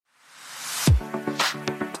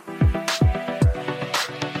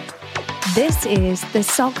This is the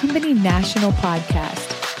Salt Company National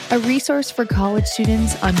Podcast, a resource for college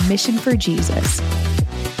students on mission for Jesus.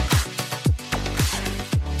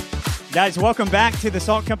 Guys, welcome back to the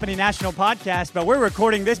Salt Company National Podcast, but we're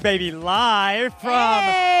recording this baby live from...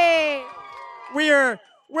 Hey! We're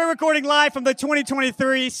recording live from the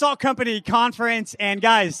 2023 Salt Company Conference, and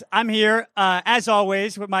guys, I'm here, as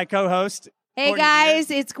always, with my co-host. Hey Courtney guys,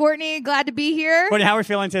 here. it's Courtney. Glad to be here. Courtney, how are we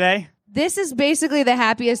feeling today? This is basically the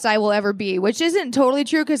happiest I will ever be, which isn't totally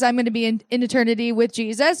true because I'm going to be in eternity with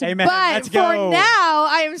Jesus. Amen. But Let's go. for now,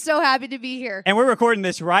 I am so happy to be here. And we're recording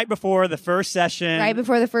this right before the first session. Right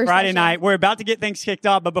before the first Friday session. night. We're about to get things kicked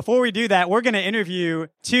off, but before we do that, we're going to interview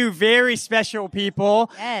two very special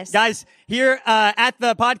people. Yes. Guys, here at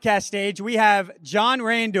the podcast stage, we have John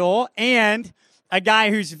Randall and a guy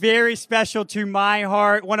who's very special to my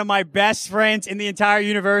heart, one of my best friends in the entire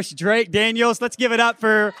universe, Drake Daniels. Let's give it up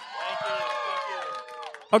for...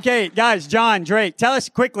 Okay, guys, John, Drake, tell us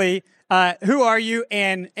quickly, who are you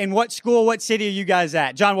and what school, what city are you guys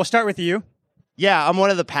at? John, we'll start with you. Yeah, I'm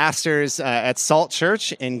one of the pastors at Salt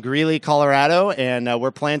Church in Greeley, Colorado, and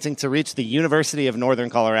we're planning to reach the University of Northern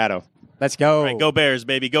Colorado. Let's go. All right, go Bears,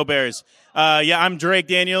 baby, go Bears. I'm Drake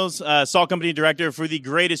Daniels, Salt Company Director for the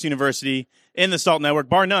greatest university in the Salt Network,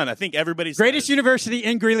 bar none. I think everybody's... Greatest university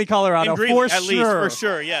in Greeley, Colorado, in Greeley, for at sure. least, for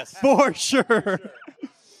sure, yes. For sure.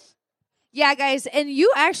 Yeah, guys, and you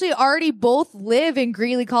actually already both live in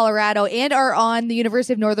Greeley, Colorado, and are on the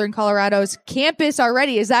University of Northern Colorado's campus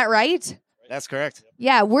already. Is that right? That's correct.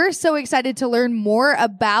 Yeah, we're so excited to learn more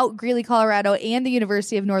about Greeley, Colorado, and the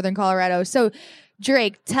University of Northern Colorado. So,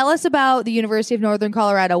 Drake, tell us about the University of Northern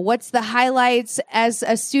Colorado. What's the highlights as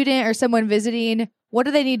a student or someone visiting? What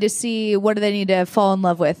do they need to see? What do they need to fall in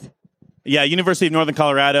love with? Yeah, University of Northern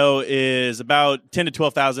Colorado is about 10 to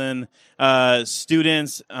 12,000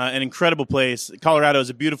 students, an incredible place. Colorado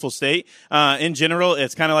is a beautiful state. In general,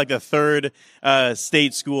 it's kind of like the third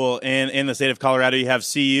state school in the state of Colorado. You have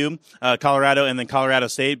CU, Colorado, and then Colorado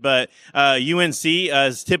State. But UNC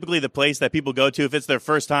is typically the place that people go to if it's their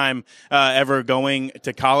first time ever going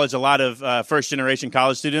to college. A lot of first-generation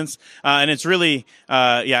college students. And it's really,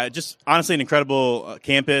 just honestly an incredible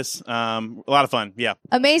campus. A lot of fun, yeah.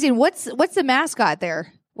 Amazing. What's the mascot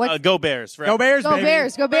there? Go Bears. Forever. Go Bears, Go baby.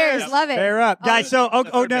 Bears. Go Bears. Love it. Bear up. Guys, so,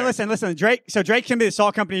 no, Bears. listen. Drake can be the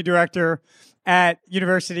Salt Company Director at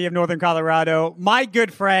University of Northern Colorado. My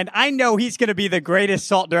good friend, I know he's going to be the greatest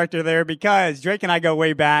Salt Director there because Drake and I go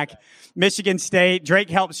way back. Michigan State. Drake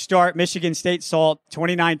helped start Michigan State Salt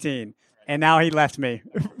 2019. And now he left me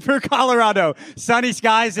for Colorado. Sunny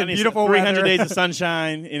skies and beautiful 300 weather. days of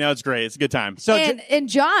sunshine. You know, it's great. It's a good time. So, And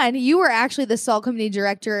John, you were actually the Salt Company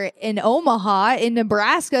Director in Omaha, in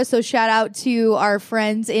Nebraska. So shout out to our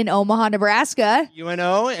friends in Omaha, Nebraska.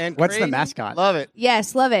 UNO and what's the Creighton. mascot? Love it.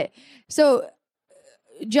 Yes, love it. So,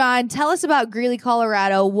 John, tell us about Greeley,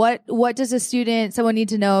 Colorado. What does someone need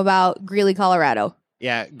to know about Greeley, Colorado?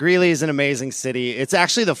 Yeah, Greeley is an amazing city. It's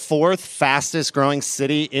actually the fourth fastest growing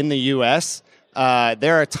city in the U.S.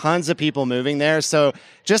 There are tons of people moving there. So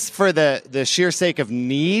just for the sheer sake of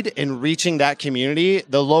need in reaching that community,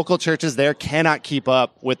 the local churches there cannot keep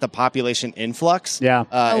up with the population influx. Yeah.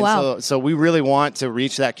 Wow. So we really want to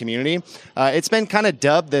reach that community. It's been kind of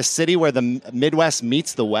dubbed the city where the Midwest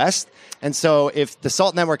meets the West. And so if the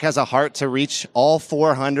SALT Network has a heart to reach all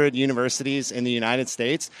 400 universities in the United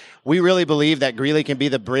States, we really believe that Greeley can be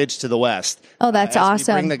the bridge to the West. Oh, that's as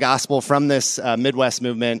awesome. We bring the gospel from this Midwest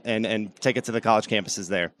movement and take it to the college campuses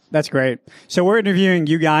there. That's great. So we're interviewing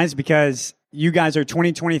you guys because you guys are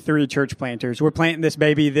 2023 church planters. We're planting this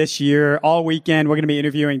baby this year. All weekend, we're going to be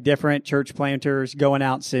interviewing different church planters going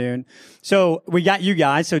out soon. So we got you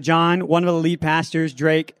guys. So John, one of the lead pastors,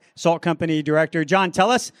 Drake, Salt Company Director. John,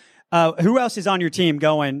 tell us who else is on your team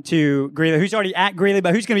going to Greeley? Who's already at Greeley,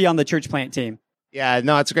 but who's going to be on the church plant team? Yeah,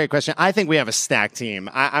 no, it's a great question. I think we have a stacked team.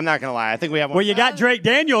 I'm not going to lie. I think we have one. Well, you got Drake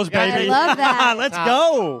Daniels, baby. I love that. Let's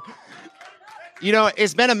go. You know,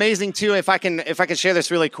 it's been amazing too. If I can share this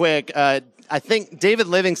really quick, I think David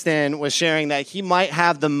Livingston was sharing that he might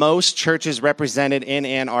have the most churches represented in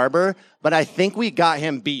Ann Arbor, but I think we got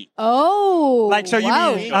him beat. Oh, Like, so you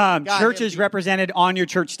wow. mean Got churches him. represented on your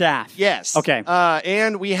church staff? Yes. Okay.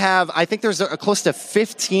 And we have, I think there's close to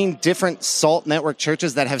 15 different SALT Network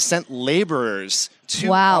churches that have sent laborers to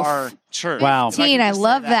Wow. our church. Wow. If I can 15, I just say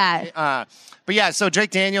love that. But yeah, so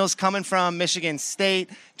Drake Daniels coming from Michigan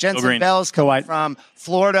State, Jensen Green. Bell's Go coming White. from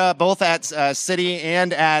Florida, both at City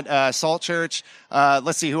and at Salt Church.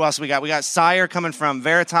 Let's see, who else we got? We got Sire coming from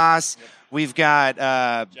Veritas. We've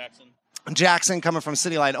got Jackson coming from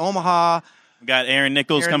City Light Omaha. We got Aaron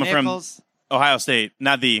Nichols coming from Ohio State.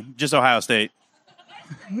 Just Ohio State.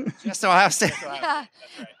 Just Ohio State.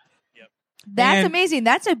 That's And- amazing.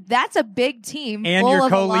 That's a big team. And full your of a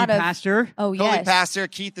co-lead lot of- pastor. Oh Co-lead yes, pastor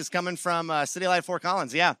Keith is coming from City Light Fort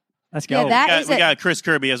Collins. Yeah. Let's go. Yeah, that is We a- got Chris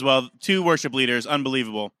Kirby as well. 2 worship leaders.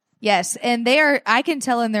 Unbelievable. yes, and they are. I can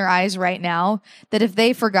tell in their eyes right now that if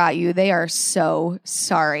they forgot you, they are so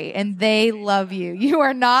sorry, and they love you. You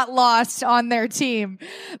are not lost on their team.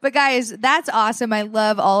 But guys, that's awesome. I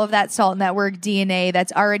love all of that Salt Network DNA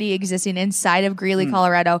that's already existing inside of Greeley,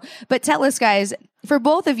 Colorado. But tell us, guys. For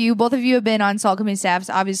both of you have been on Salt Company staffs.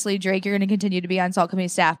 Obviously, Drake, you're going to continue to be on Salt Company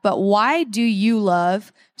staff. But why do you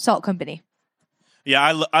love Salt Company? Yeah,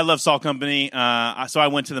 I love Salt Company. So I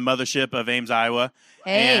went to the mothership of Ames, Iowa.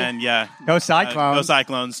 Hey. And yeah. Go Cyclones. Go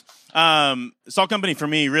Cyclones. Salt Company for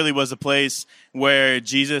me really was a place where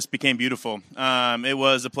Jesus became beautiful. It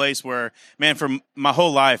was a place where, man, for my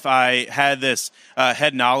whole life, I had this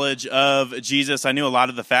head knowledge of Jesus. I knew a lot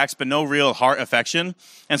of the facts, but no real heart affection.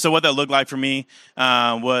 And so what that looked like for me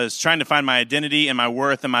was trying to find my identity and my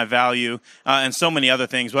worth and my value and so many other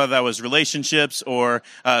things, whether that was relationships or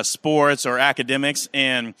sports or academics.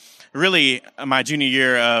 And really, my junior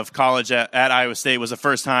year of college at Iowa State was the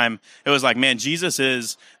first time it was like, man, Jesus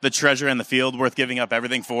is the treasure in the field worth giving up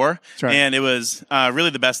everything for. That's right. And it was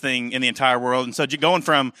really the best thing in the entire world. And so going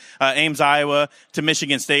from Ames, Iowa to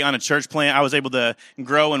Michigan State on a church plant, I was able to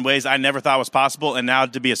grow in ways I never thought was possible. And now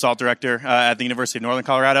to be a SALT director at the University of Northern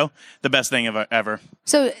Colorado, the best thing ever.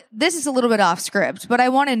 So this is a little bit off script, but I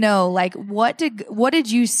want to know, like, what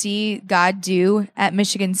did you see God do at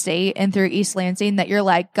Michigan State and through East Lansing that you're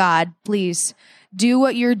like, God, please do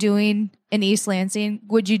what you're doing in East Lansing?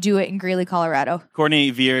 Would you do it in Greeley, Colorado? Courtney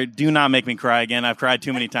Veer, do not make me cry again. I've cried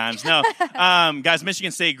too many times. No, guys,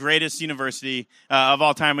 Michigan State, greatest university of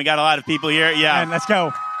all time. We got a lot of people here. Yeah. And let's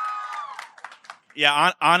go.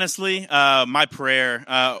 Yeah, honestly, my prayer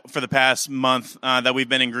for the past month that we've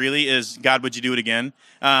been in Greeley is, God, would you do it again?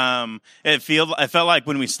 It felt like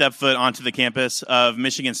when we stepped foot onto the campus of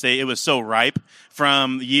Michigan State, it was so ripe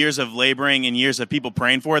from years of laboring and years of people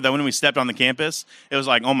praying for it that when we stepped on the campus, it was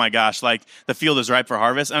like, oh my gosh, like the field is ripe for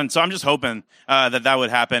harvest. And so I'm just hoping that would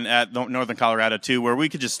happen at Northern Colorado too, where we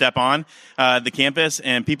could just step on the campus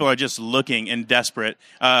and people are just looking and desperate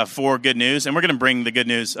for good news. And we're going to bring the good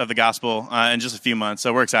news of the gospel in just a few months.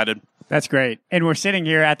 So we're excited. That's great. And we're sitting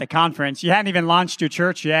here at the conference. You hadn't even launched your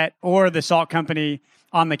church yet or the Salt Company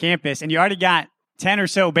on the campus, and you already got 10 or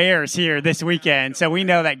so bears here this weekend. So we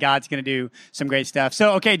know that God's going to do some great stuff.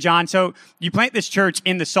 So, okay, John, so you plant this church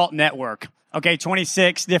in the Salt Network. Okay,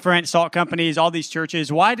 26 different salt companies, all these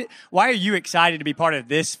churches. Why are you excited to be part of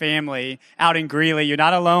this family out in Greeley? You're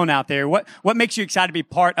not alone out there. What makes you excited to be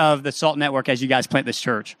part of the Salt Network as you guys plant this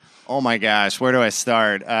church? Oh my gosh, where do I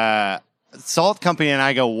start? Salt Company and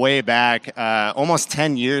I go way back, almost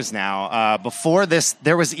 10 years now. Before this,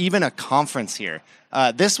 there was even a conference here.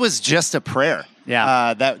 This was just a prayer.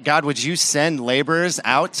 Yeah. That God, would you send laborers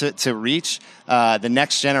out to reach the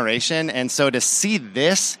next generation? And so to see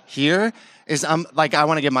this here is I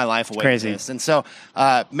want to give my life away crazy. to this. And so,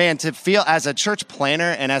 man, to feel as a church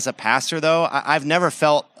planner and as a pastor, though, I've never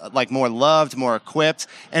felt like more loved, more equipped,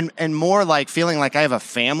 and more like feeling like I have a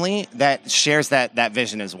family that shares that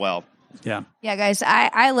vision as well. Yeah. Yeah, guys,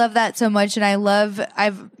 I love that so much. And I've,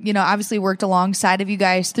 obviously worked alongside of you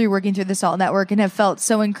guys through working through the SALT Network and have felt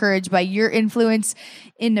so encouraged by your influence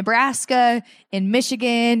in Nebraska, in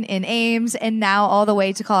Michigan, in Ames, and now all the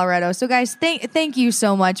way to Colorado. So guys, thank you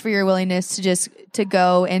so much for your willingness to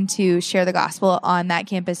go and to share the gospel on that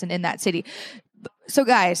campus and in that city. So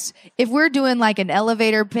guys, if we're doing like an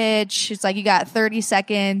elevator pitch, it's like you got 30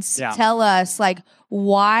 seconds. Yeah. Tell us, like,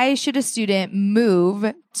 why should a student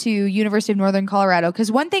move to University of Northern Colorado? Because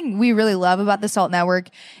one thing we really love about the SALT Network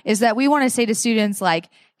is that we want to say to students, like,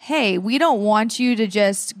 hey, we don't want you to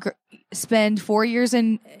just spend 4 years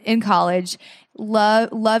in college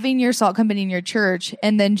loving your salt company and your church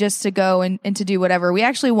and then just to go and to do whatever. We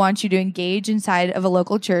actually want you to engage inside of a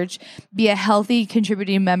local church, be a healthy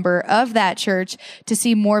contributing member of that church to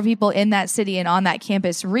see more people in that city and on that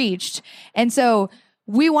campus reached. And so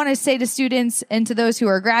we want to say to students and to those who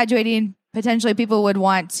are graduating, potentially people would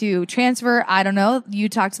want to transfer. I don't know. You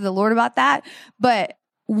talk to the Lord about that, but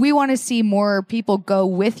we want to see more people go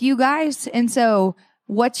with you guys. And so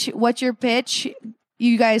what's your pitch?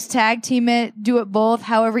 You guys tag team it, do it both,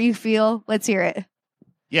 however you feel. Let's hear it.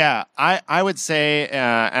 Yeah, I would say,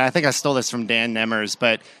 and I think I stole this from Dan Nemmers,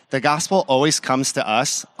 but the gospel always comes to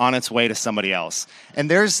us on its way to somebody else. And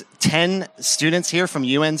there's 10 students here from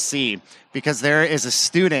UNC because there is a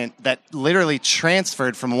student that literally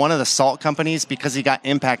transferred from one of the salt companies because he got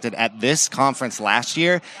impacted at this conference last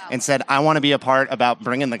year and said, I want to be a part about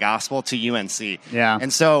bringing the gospel to UNC. Yeah.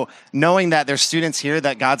 And so knowing that there's students here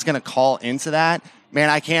that God's going to call into that, man,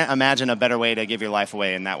 I can't imagine a better way to give your life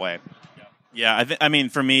away in that way. Yeah, I mean,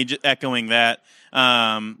 for me, just echoing that,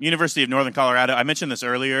 University of Northern Colorado, I mentioned this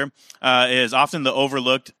earlier, is often the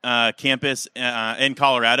overlooked campus in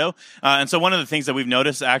Colorado. And so one of the things that we've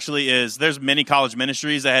noticed actually is there's many college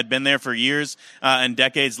ministries that had been there for years and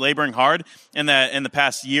decades laboring hard, and that in the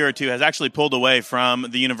past year or two has actually pulled away from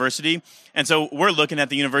the university. And so we're looking at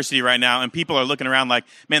the university right now, and people are looking around like,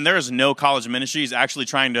 man, there is no college ministries actually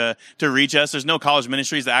trying to reach us. There's no college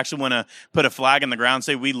ministries that actually want to put a flag in the ground and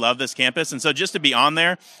say, we love this campus. And so just to be on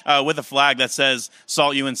there with a flag that says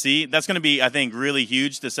Salt UNC, that's going to be, I think, really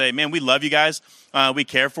huge to say, man, we love you guys. We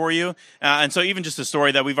care for you. And so even just a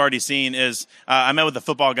story that we've already seen is I met with a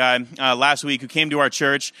football guy last week who came to our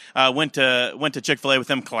church, went to Chick-fil-A with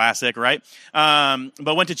him, classic, right?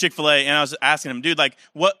 But went to Chick-fil-A, and I was asking him, dude,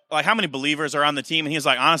 how many believers are on the team? And he was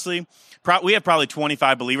like, honestly, we have probably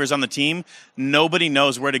 25 believers on the team. Nobody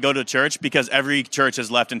knows where to go to church because every church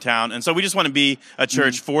has left in town. And so we just want to be a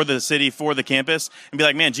church for the city, for the campus, and be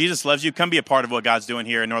like, man, Jesus loves you. Come be a part of what God's doing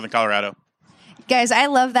here in Northern Colorado. Guys, I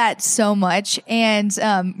love that so much, and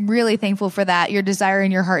really thankful for that, your desire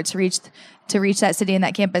in your heart to reach that city and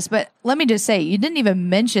that campus. But let me just say, you didn't even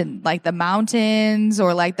mention like the mountains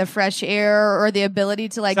or like the fresh air or the ability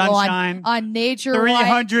to like sunshine. Go on nature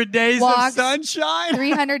 300 days walks, of sunshine.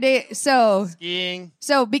 300 days. So Skiing.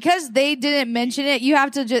 So because they didn't mention it, you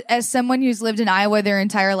have to just, as someone who's lived in Iowa their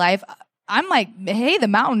entire life, I'm like, hey, the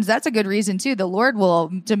mountains, that's a good reason too. The Lord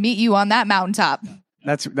will to meet you on that mountaintop.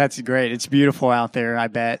 That's great. It's beautiful out there, I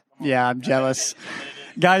bet. Yeah, I'm jealous.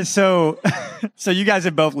 Guys, so you guys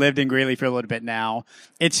have both lived in Greeley for a little bit now.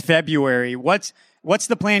 It's February. What's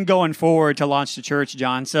the plan going forward to launch the church,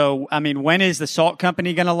 John? So, I mean, when is the salt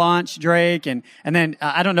company going to launch, Drake? And then,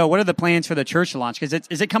 I don't know, what are the plans for the church to launch? Because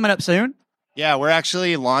is it coming up soon? Yeah, we're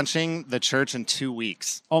actually launching the church in 2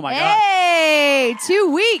 weeks. Oh, my God. Hey,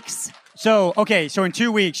 2 weeks. So in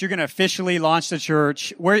 2 weeks, you're going to officially launch the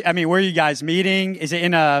church. Where are you guys meeting? Is it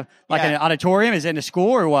in an auditorium? Is it in a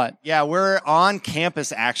school or what? Yeah, we're on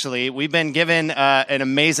campus, actually. We've been given an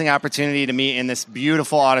amazing opportunity to meet in this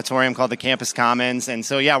beautiful auditorium called the Campus Commons. And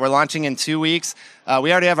so, yeah, we're launching in 2 weeks.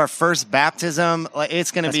 We already have our first baptism.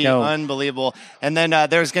 It's going to be unbelievable. And then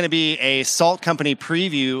there's going to be a Salt Company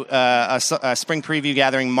preview, a spring preview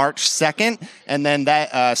gathering March 2nd. And then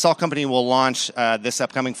that Salt Company will launch this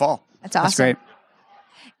upcoming fall. That's awesome. That's great.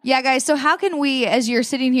 Yeah, guys. So how can we, as you're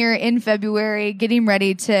sitting here in February, getting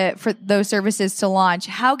ready for those services to launch,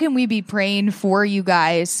 how can we be praying for you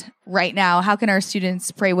guys right now? How can our students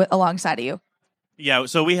pray alongside of you? Yeah,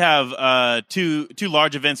 so we have two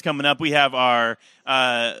large events coming up. We have our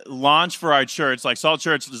launch for our church. Like Salt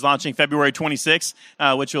Church is launching February 26th,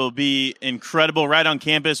 which will be incredible right on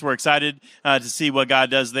campus. We're excited to see what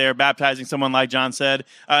God does there, baptizing someone like John said.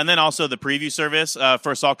 And then also the preview service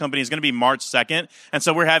for Salt Company is going to be March 2nd. And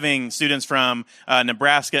so we're having students from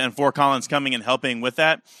Nebraska and Fort Collins coming and helping with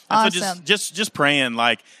that. And awesome. So just praying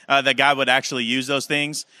like that God would actually use those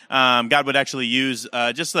things. God would actually use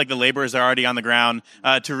just like the laborers that are already on the ground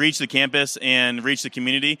to reach the campus and reach the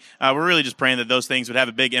community. We're really just praying that those things would have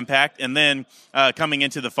a big impact. And then coming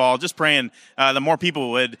into the fall, just praying the more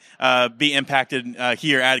people would be impacted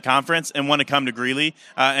here at conference and want to come to Greeley.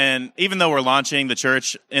 And even though we're launching the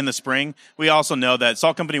church in the spring, we also know that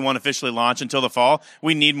Salt Company won't officially launch until the fall.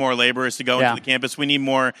 We need more laborers to go into the campus. We need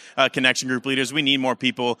more connection group leaders. We need more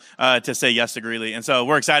people to say yes to Greeley. And so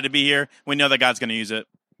we're excited to be here. We know that God's going to use it.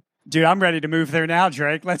 Dude, I'm ready to move there now,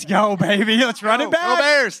 Drake. Let's go, baby. Let's run it back. Go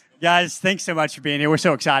Bears. Guys, thanks so much for being here. We're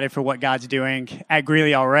so excited for what God's doing at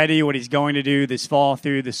Greeley already, what he's going to do this fall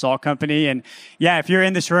through the Salt Company. And yeah, if you're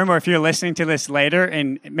in this room or if you're listening to this later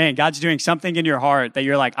and man, God's doing something in your heart that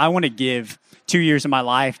you're like, I want to give 2 years of my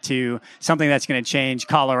life to something that's going to change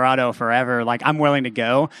Colorado forever. Like, I'm willing to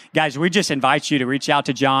go. Guys, we just invite you to reach out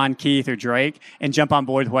to John, Keith, or Drake and jump on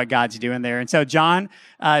board with what God's doing there. And so, John,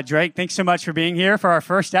 Drake, thanks so much for being here for our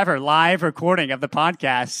first ever live recording of the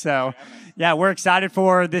podcast. So, yeah, we're excited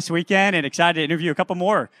for this weekend and excited to interview a couple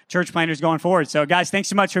more church planters going forward. So, guys, thanks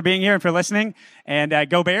so much for being here and for listening. And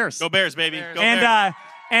go Bears. Go Bears, baby. Bears. Go Bears.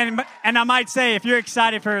 And I might say, if you're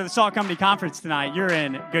excited for the Salt Company Conference tonight, you're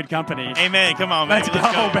in good company. Amen. Come on, man. Let's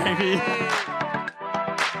go, baby.